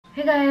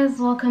Hey guys,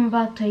 welcome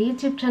back to our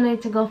YouTube channel.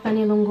 It's your girl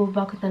Fanny Lungu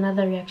back with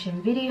another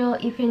reaction video.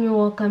 If you're new,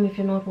 welcome. If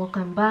you're not,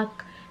 welcome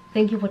back.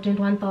 Thank you for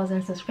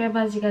 21,000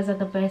 subscribers. You guys are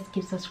the best.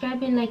 Keep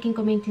subscribing, liking,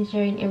 commenting,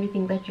 sharing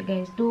everything that you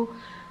guys do.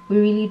 We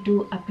really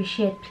do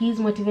appreciate. Please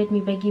motivate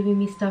me by giving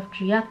me stuff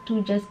to react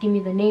to. Just give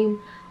me the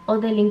name or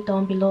the link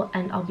down below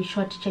and I'll be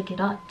sure to check it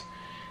out.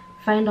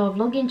 Find our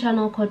vlogging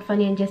channel called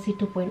Fanny&jessy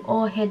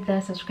 2.0. Head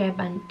there, subscribe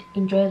and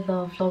enjoy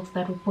the vlogs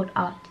that we put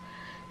out.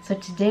 So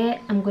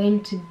today I'm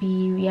going to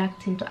be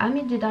reacting to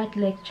Ahmed Deedat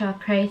lecture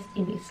Christ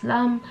in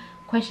Islam,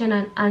 question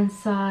and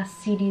answer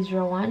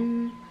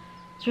CD01-08.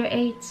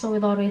 So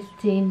without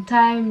wasting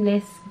time,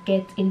 let's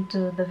get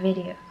into the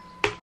video.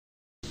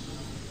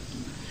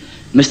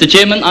 Mr.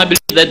 Chairman, I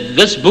believe that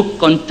this book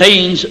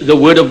contains the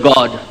Word of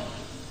God.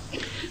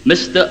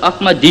 Mr.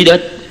 Ahmed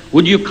Deedat,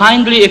 would you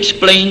kindly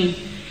explain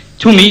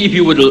to me, if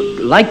you would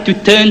like to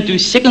turn to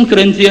 2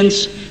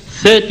 Corinthians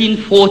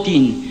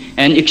 13:14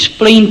 and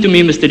explain to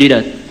me, Mr.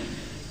 Deedat,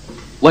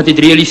 what it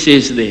really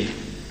says there.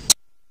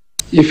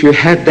 If you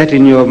had that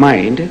in your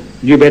mind,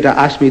 you better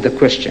ask me the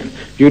question.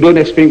 You don't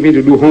expect me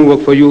to do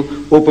homework for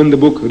you, open the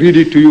book, read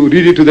it to you,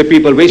 read it to the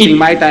people, wasting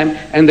my time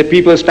and the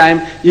people's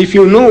time. If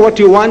you know what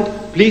you want,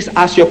 please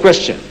ask your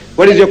question.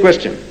 What is your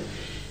question?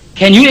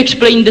 Can you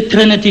explain the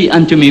Trinity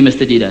unto me,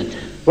 Mr. Deedat?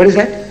 What is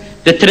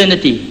that? The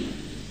Trinity.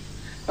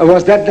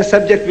 Was that the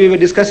subject we were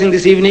discussing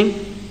this evening?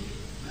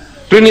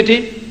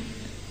 Trinity?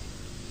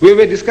 Were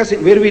we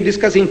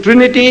discussing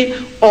Trinity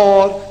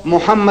or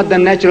Muhammad, the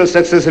natural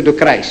successor to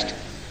Christ?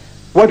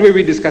 What were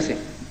we discussing?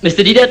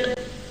 Mr. Deedat,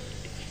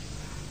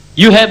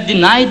 you have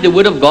denied the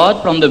Word of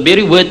God from the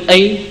very word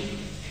A,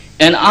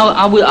 and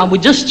I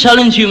would just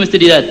challenge you, Mr.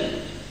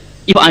 Deedat,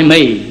 if I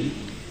may.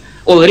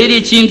 Already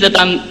it seems that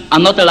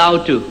I'm not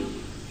allowed to,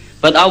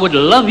 but I would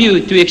love you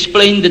to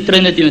explain the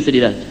Trinity, Mr.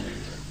 Deedat.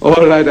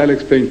 All right, I'll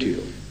explain to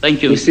you.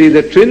 Thank you. You see,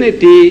 the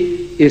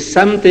Trinity is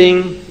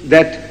something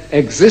that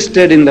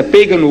existed in the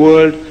pagan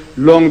world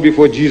long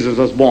before Jesus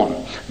was born.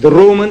 The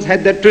Romans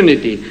had that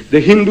Trinity. The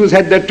Hindus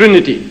had that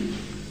Trinity.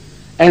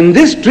 And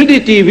this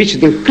Trinity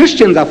which the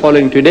Christians are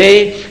following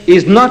today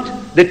is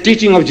not the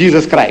teaching of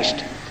Jesus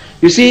Christ.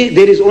 You see,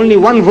 there is only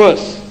one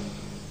verse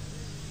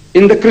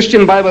in the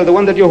Christian Bible, the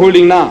one that you're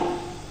holding now,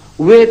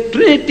 where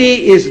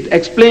Trinity is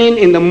explained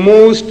in the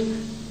most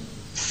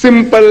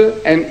simple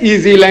and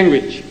easy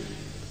language,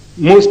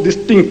 most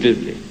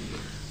distinctively.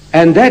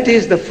 And that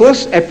is the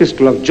first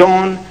epistle of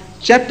John,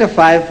 chapter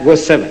 5,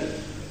 verse 7,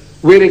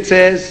 where it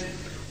says,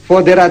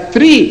 "For there are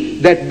three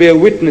that bear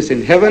witness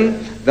in heaven,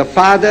 the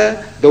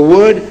Father, the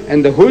Word,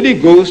 and the Holy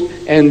Ghost,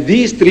 and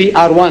these three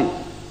are one."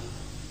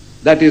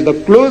 That is the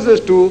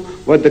closest to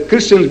what the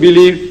Christians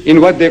believe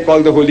in what they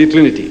call the Holy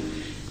Trinity.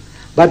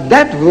 But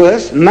that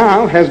verse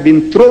now has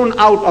been thrown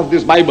out of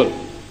this Bible.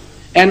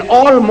 And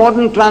all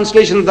modern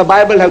translations of the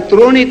Bible have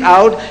thrown it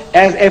out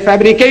as a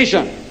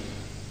fabrication,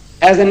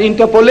 as an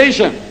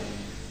interpolation.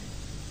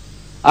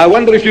 I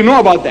wonder if you know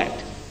about that.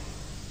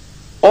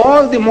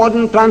 All the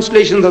modern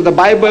translations of the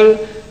Bible,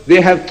 they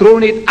have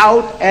thrown it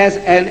out as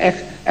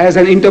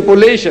an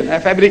interpolation, a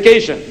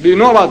fabrication. Do you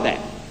know about that?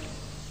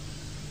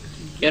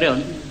 Carry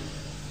on.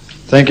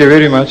 Thank you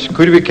very much.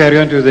 Could we carry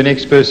on to the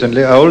next person?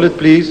 Hold it,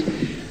 please.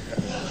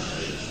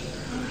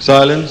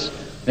 Silence.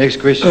 Next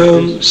question,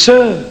 please.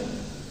 Sir,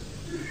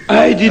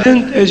 I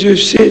didn't, as you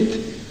said.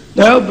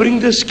 Now I'll bring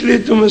this clear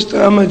to Mr.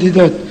 Ahmed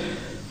Deedat.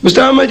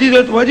 Mr. Ahmed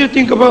Deedat, what do you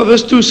think about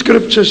these two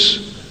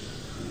scriptures?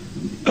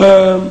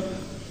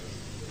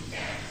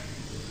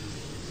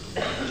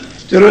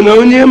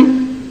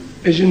 Deuteronomium,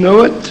 as you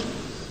know it,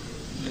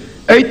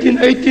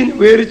 18:18,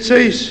 where it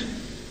says,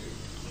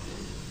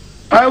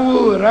 "I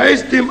will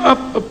raise them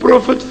up a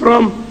prophet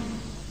from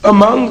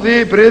among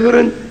their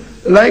brethren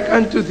like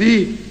unto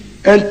thee,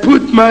 and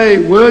put my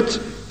words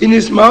in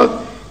his mouth,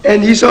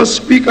 and he shall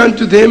speak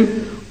unto them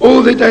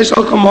all that I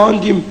shall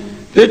command him."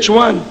 That's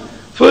one.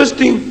 First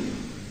thing,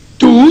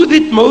 to who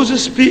did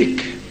Moses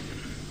speak?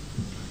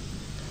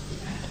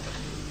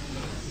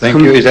 Thank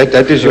you.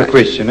 That is your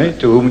question, eh?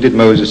 To whom did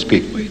Moses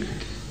speak?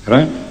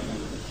 Right?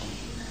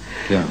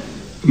 Yeah.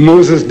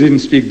 Moses didn't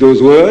speak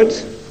those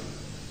words.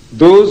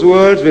 Those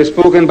words were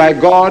spoken by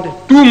God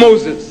to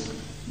Moses.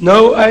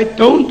 No, I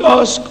don't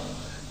ask.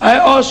 I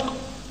ask,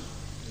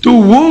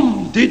 to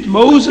whom did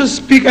Moses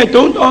speak? I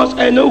don't ask.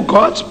 I know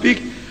God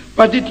speak,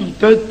 but the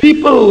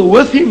people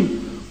with him,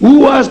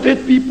 who was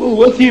that people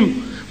with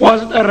him?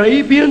 Was it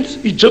Arabians,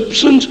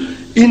 Egyptians,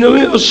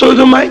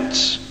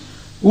 Sodomites?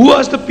 Who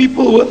was the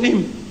people with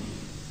him?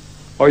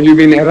 Or you've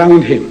been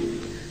around him.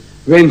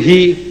 When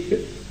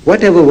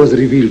whatever was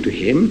revealed to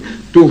him,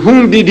 to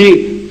whom did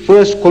he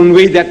first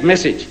convey that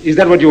message? Is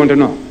that what you want to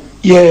know?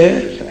 Yeah.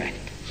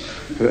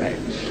 Right.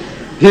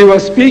 He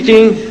was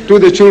speaking to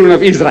the children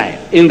of Israel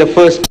in the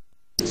first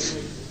place.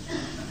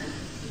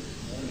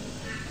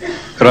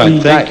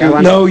 Right, thank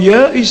you. Now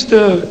here is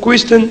the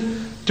question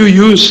to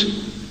use.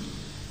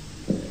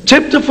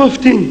 Chapter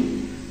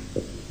 15.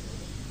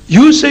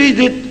 You say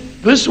that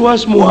this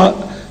was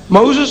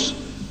Moses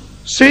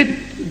said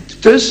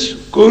this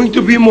going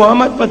to be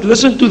Muhammad, but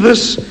listen to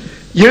this.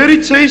 Here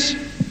it says,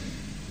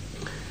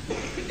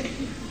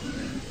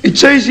 it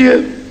says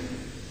here,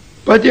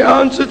 but he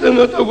answered him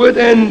not a word,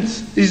 and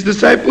his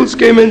disciples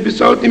came and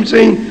besought him,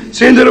 saying,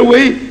 send her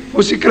away,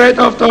 for she cried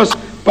after us.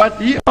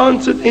 But he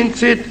answered and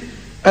said,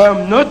 I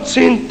am not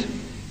sent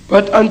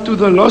but unto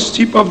the lost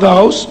sheep of the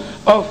house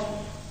of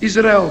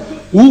Israel.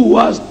 Who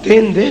was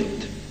then that?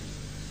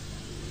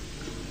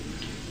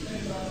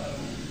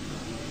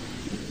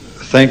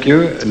 Thank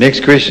you.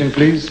 Next question,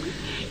 please.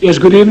 Yes,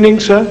 good evening,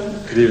 sir.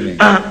 Good evening.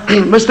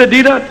 Mr.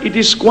 Deedat, it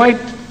is quite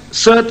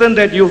certain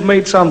that you've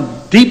made some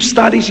deep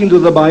studies into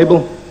the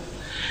Bible.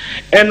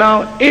 And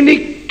now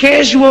any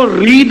casual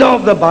reader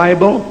of the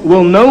Bible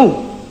will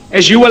know,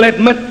 as you will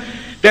admit,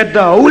 that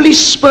the Holy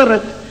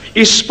Spirit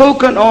is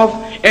spoken of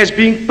as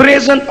being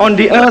present on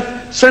the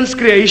earth since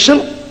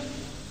creation.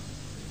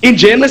 In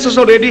Genesis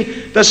already,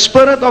 the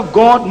Spirit of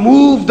God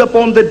moved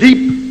upon the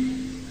deep.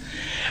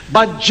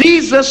 But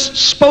Jesus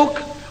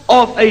spoke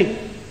of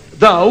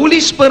the Holy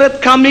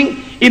Spirit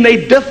coming in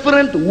a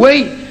different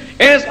way.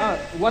 As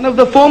one of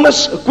the former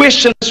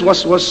questions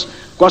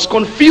was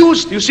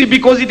confused, you see,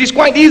 because it is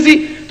quite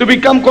easy to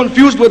become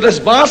confused with this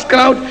vast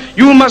crowd.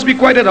 You must be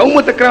quite at home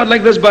with a crowd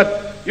like this,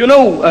 but you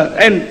know,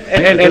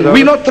 and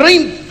we're not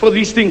trained for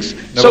these things.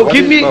 No,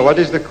 so what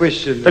is the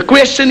question? The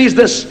question is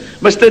this,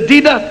 Mr.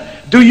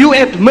 Deedat, do you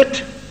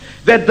admit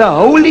that the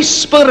Holy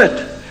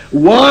Spirit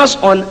was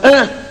on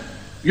earth?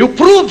 You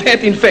proved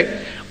that, in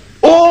fact,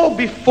 all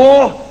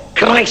before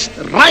Christ,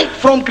 right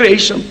from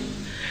creation.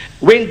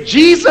 When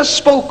Jesus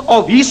spoke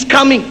of his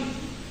coming,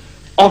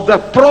 of the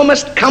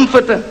promised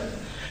comforter,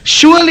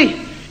 surely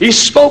he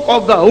spoke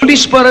of the Holy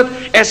Spirit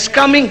as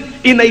coming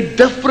in a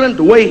different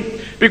way.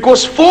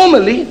 Because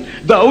formerly,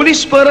 the Holy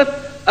Spirit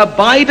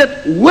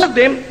abided with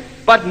them,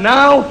 but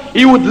now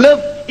he would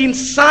live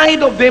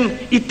inside of them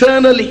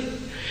eternally.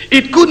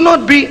 It could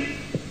not be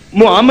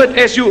Muhammad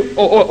as you,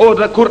 or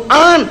the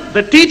Quran,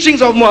 the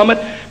teachings of Muhammad,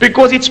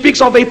 because it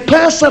speaks of a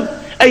person,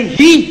 a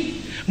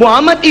he.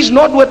 Muhammad is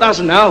not with us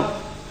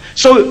now.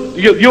 So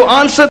you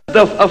answered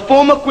a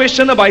former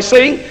questioner by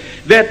saying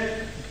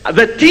that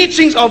the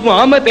teachings of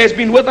Muhammad has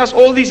been with us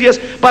all these years,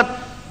 but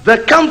the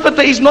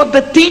comforter is not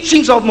the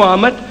teachings of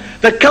Muhammad.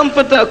 The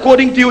comforter,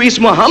 according to you, is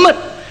Muhammad.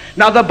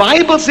 Now the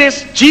Bible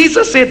says,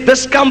 Jesus said,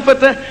 this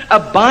comforter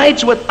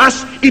abides with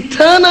us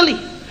eternally.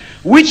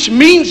 Which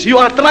means you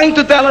are trying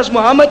to tell us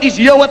Muhammad is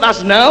here with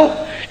us now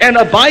and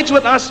abides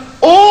with us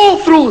all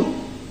through.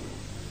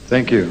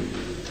 Thank you.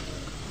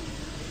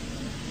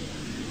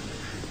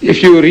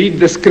 If you read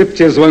the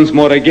scriptures once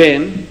more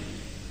again,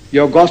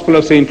 your Gospel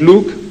of St.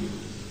 Luke,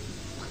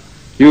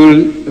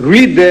 you'll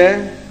read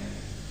there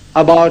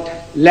about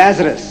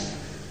Lazarus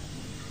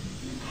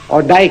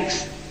or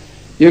Dykes.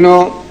 You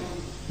know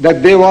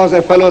that there was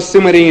a fellow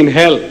simmering in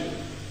hell,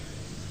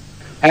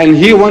 and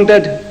he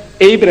wanted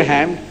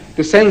Abraham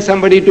to send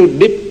somebody to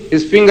dip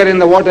his finger in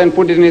the water and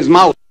put it in his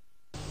mouth.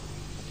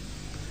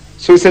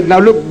 So he said, now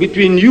look,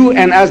 between you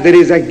and us there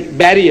is a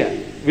barrier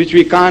which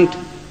we can't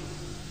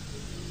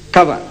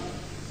cover.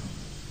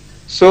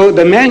 So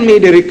the man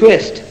made a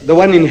request, the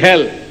one in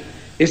hell.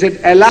 He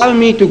said, allow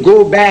me to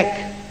go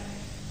back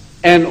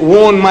and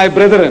warn my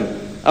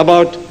brethren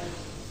about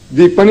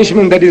the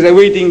punishment that is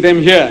awaiting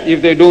them here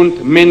if they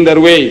don't mend their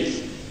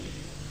ways.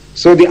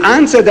 So the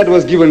answer that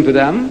was given to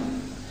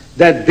them,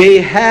 that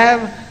they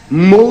have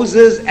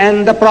Moses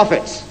and the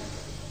prophets.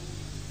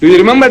 Do you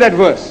remember that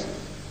verse?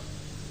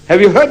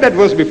 Have you heard that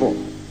verse before?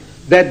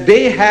 That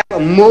they have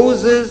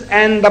Moses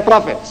and the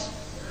prophets.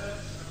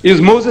 Is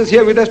Moses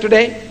here with us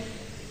today?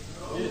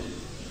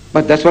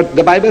 But that's what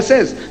the Bible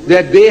says,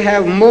 that they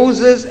have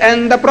Moses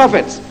and the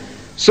prophets.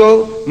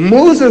 So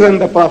Moses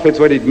and the prophets,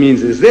 what it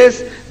means is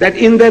this, that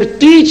in their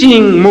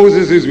teaching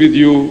Moses is with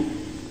you.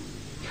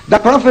 The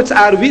prophets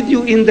are with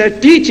you in their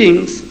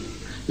teachings.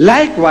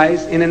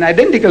 Likewise, in an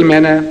identical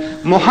manner,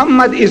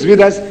 Muhammad is with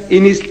us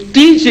in his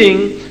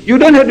teaching. You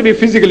don't have to be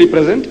physically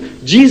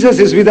present. Jesus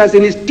is with us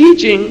in his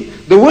teaching.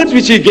 The words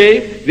which he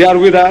gave, they are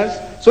with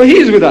us. So he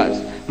is with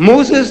us.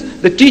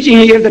 Moses, the teaching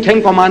he gave, the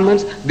 10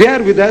 commandments, they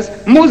are with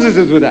us. Moses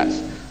is with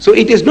us. So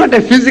it is not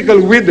a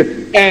physical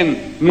with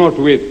and not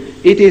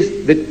with. It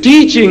is the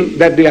teaching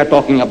that they are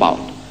talking about.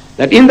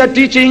 That in the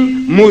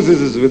teaching, Moses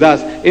is with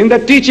us. In the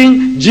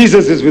teaching,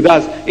 Jesus is with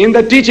us. In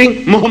the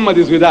teaching, Muhammad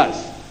is with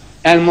us.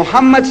 And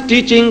Muhammad's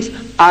teachings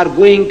are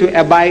going to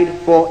abide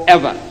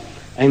forever.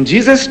 And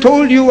Jesus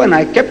told you, and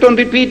I kept on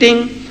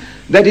repeating,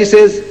 that he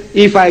says,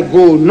 if I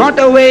go not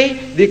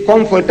away, the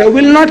Comforter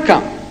will not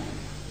come.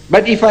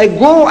 But if I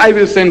go, I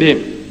will send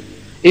him.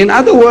 In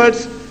other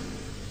words,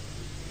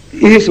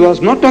 he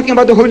was not talking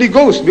about the Holy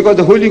Ghost, because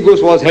the Holy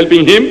Ghost was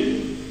helping him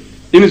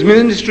in his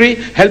ministry,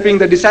 helping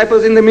the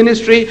disciples in the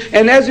ministry.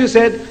 And as you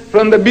said,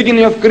 from the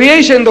beginning of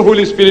creation, the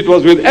Holy Spirit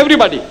was with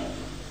everybody.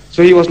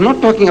 So he was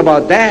not talking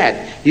about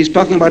that. He's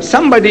talking about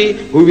somebody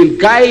who will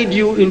guide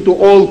you into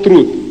all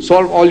truth,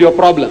 solve all your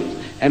problems.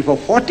 And for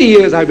 40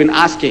 years I've been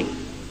asking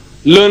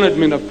learned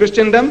men of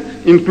Christendom,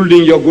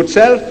 including your good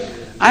self,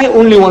 I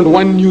only want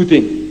one new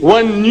thing.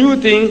 One new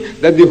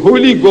thing that the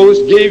Holy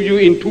Ghost gave you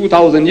in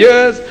 2000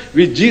 years,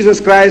 which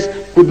Jesus Christ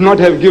could not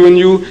have given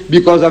you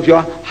because of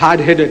your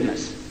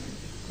hard-headedness.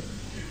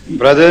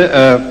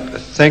 Brother,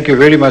 thank you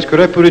very much. Could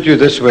I put it to you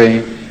this way?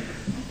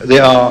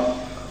 There are,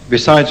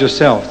 besides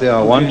yourself, there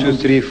are 1, 2,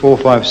 3, 4,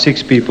 5,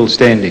 6 people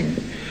standing.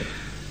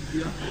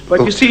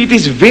 But you see, it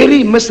is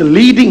very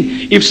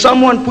misleading if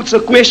someone puts a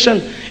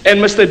question and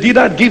Mr.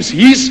 Deedat gives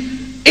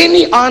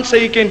any answer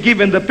he can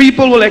give, and the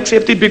people will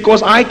accept it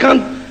because I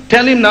can't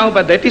tell him now,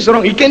 but that is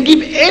wrong. He can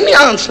give any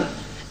answer,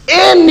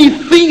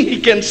 anything he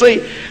can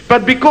say.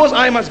 But because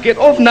I must get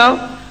off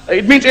now,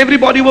 it means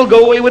everybody will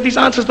go away with his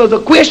answers. So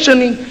the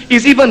questioning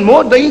is even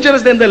more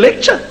dangerous than the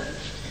lecture.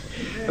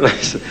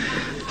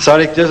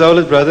 Sorry, just hold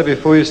it, brother,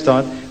 before you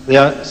start.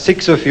 There are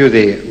 6 of you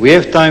there. We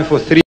have time for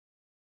 3.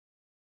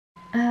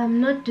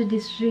 Not to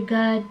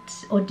disregard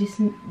or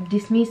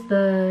dismiss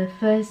the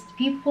first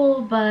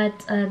people, but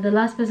the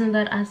last person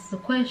that asked the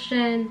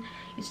question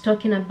is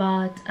talking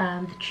about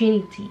the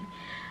Trinity,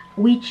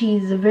 which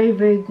is a very,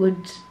 very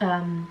good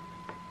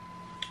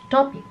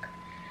topic.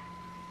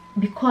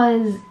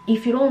 Because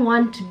if you don't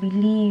want to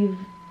believe,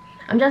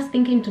 I'm just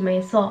thinking to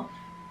myself,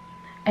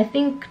 I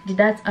think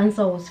Deedat's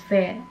answer was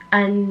fair,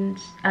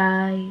 and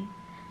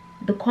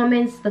the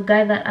comments the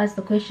guy that asked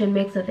the question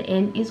makes at the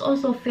end is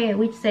also fair,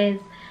 which says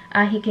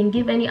he can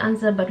give any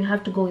answer, but you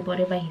have to go with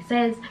whatever he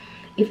says.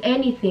 If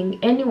anything,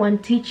 anyone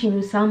teaching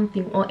you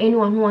something, or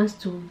anyone who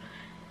wants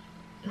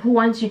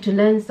you to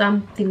learn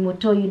something, will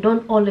tell you,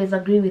 don't always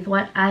agree with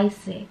what I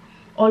say,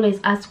 always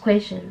ask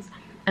questions.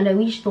 And I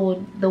wish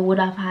they would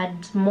have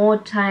had more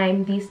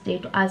time this day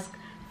to ask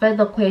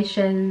further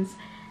questions,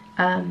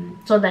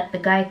 so that the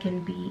guy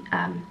can be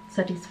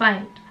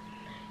satisfied.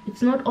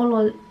 It's not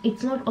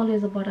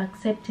always about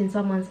accepting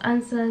someone's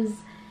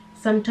answers.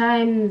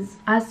 Sometimes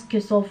ask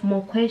yourself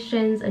more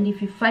questions, and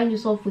if you find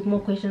yourself with more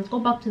questions, go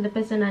back to the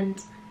person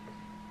and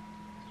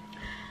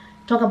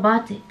talk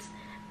about it.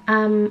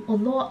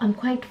 Although I'm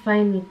quite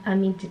fine with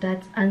Ahmed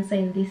Deedat's answer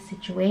in this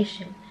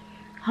situation.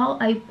 How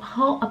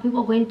are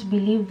people going to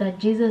believe that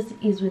Jesus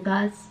is with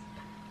us,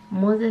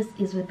 Moses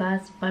is with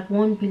us, but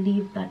won't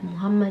believe that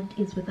Muhammad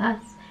is with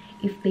us,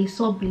 if they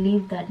so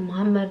believe that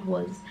Muhammad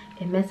was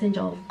a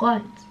messenger of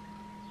God?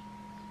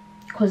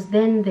 Because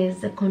then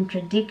there's a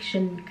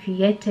contradiction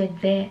created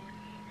there.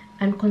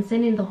 And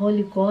concerning the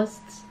Holy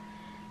Ghost,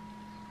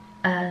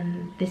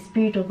 the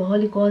Spirit of the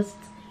Holy Ghost,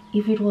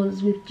 if it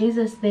was with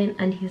Jesus then,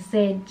 and he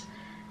said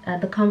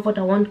the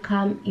Comforter won't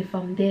come if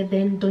I'm there,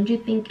 then don't you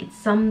think it's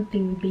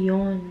something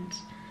beyond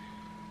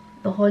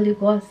the Holy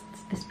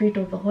Ghost, the Spirit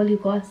of the Holy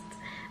Ghost?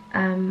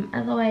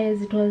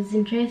 Otherwise, it was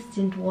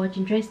interesting to watch,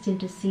 interesting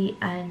to see,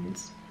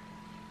 and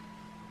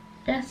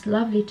just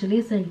lovely to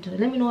listen to.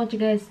 Let me know what you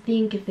guys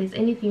think. If there's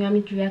anything you want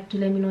me to react to,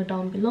 let me know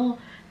down below.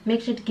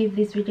 Make sure to give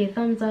this video a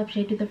thumbs up,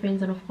 share it with your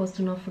friends, and of course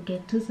do not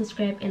forget to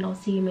subscribe, and I'll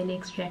see you in my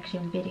next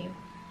reaction video.